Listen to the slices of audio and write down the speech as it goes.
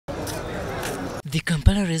The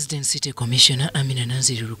Kampala Resident City Commissioner Aminah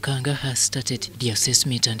Nanziri Lukanga has started the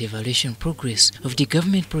assessment and evaluation progress of the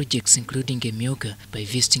government projects including Emyooga by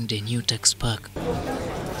visiting the new tax park.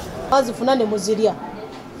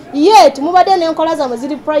 Yet, mubadde n'enkola zammwe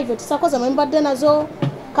ziri private, SACCO zammwe mubadde nazo,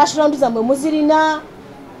 cash round zammwe muzirina,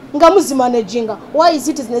 nga muzimanaginga. Why is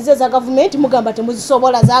it zino za government mugamba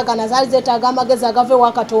temuzisobola zaagana zaali zeetaaga amagezi agave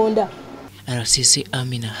wa Katonda? RCC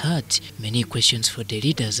Aminah had many questions for the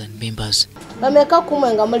leaders and members. Bameka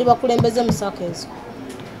kumwe nga muli bakulembeze mu SACCO ezo.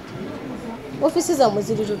 Ofisi zammwe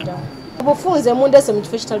ziri tudda. Obufunze mundese mu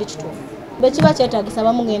kifo kitali kituufu. Bekiba kyetaagisa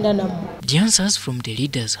bamugenda nammwe. The answers from the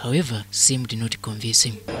leaders, however, seemed not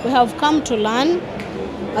convincing. We have come to learn,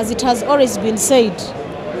 as it has always been said.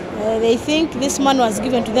 They think this man was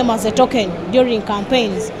given to them as a token during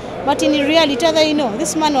campaigns. But in reality, they know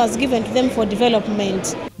this man was given to them for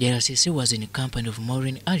development. The RCC was in the company of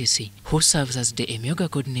Maureen Alice, who serves as the Emyooga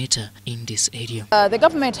coordinator in this area. The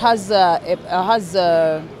government has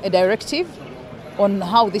a directive on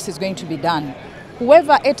how this is going to be done.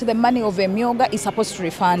 Whoever ate the money of Emyooga is supposed to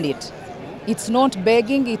refund it. It's not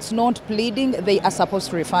begging, it's not pleading, they are supposed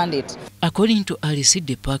to refund it. According to Alice,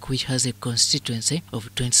 the park, which has a constituency of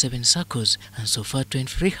 27 SACCOs, and so far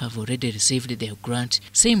 23 have already received their grant,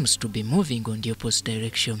 seems to be moving on the opposite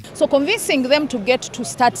direction. So convincing them to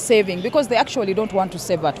start saving, because they actually don't want to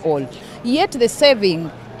save at all. Yet the saving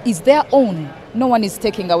is their own. No one is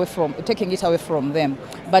taking it away from them.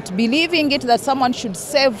 But believing it that someone should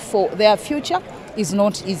save for their future is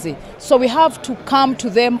not easy. So we have to come to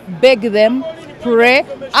them, beg them, pray,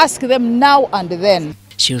 ask them now and then.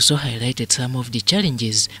 She also highlighted some of the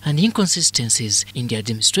challenges and inconsistencies in the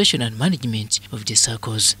administration and management of the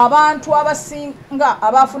SACCOs. Abantu abasinga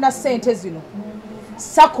abafuna sente zino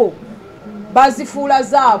SACCO bazifuula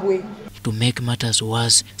zaabwe. To make matters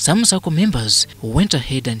worse, some SACCO members went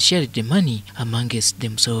ahead and shared the money amongst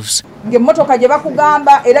themselves. Ng'emmotoka gye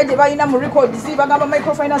bakugamba era gye balina mu records bagamba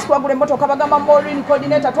microfinance twagula emmotoka bagamba Maureen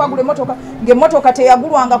coordinator twagula emmotoka ng'emmotoka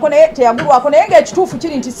teyagulwangako naye ng'ekituufu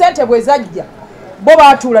kiri nti sente bwe zajja bo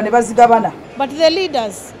baatuula ne bazigabana. But the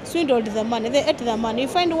leaders swindled the money, they ate the money. You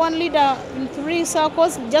find one leader in 3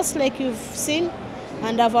 SACCOs, just like you've seen,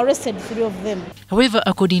 and I've arrested 3 of them. However,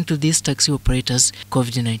 according to these taxi operators,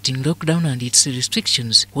 COVID-19 lockdown and its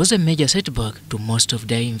restrictions was a major setback to most of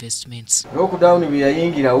their investments. Lockdown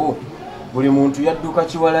biyayingirawo buli muntu yadduka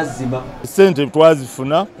kiwalazima. Sente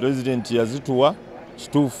twazifuna president yazituwa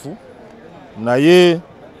kituufu naye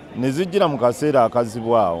nezijjira mu kaseera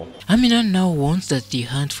akazibwawo. Aminah now wants that the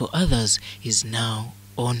hunt for others is now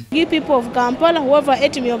on. You people of Kampala, whoever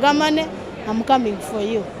ate Emyooga money, I'm coming for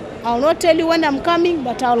you. I'll not tell you when I'm coming,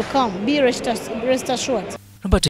 but I'll come. Be rest assured.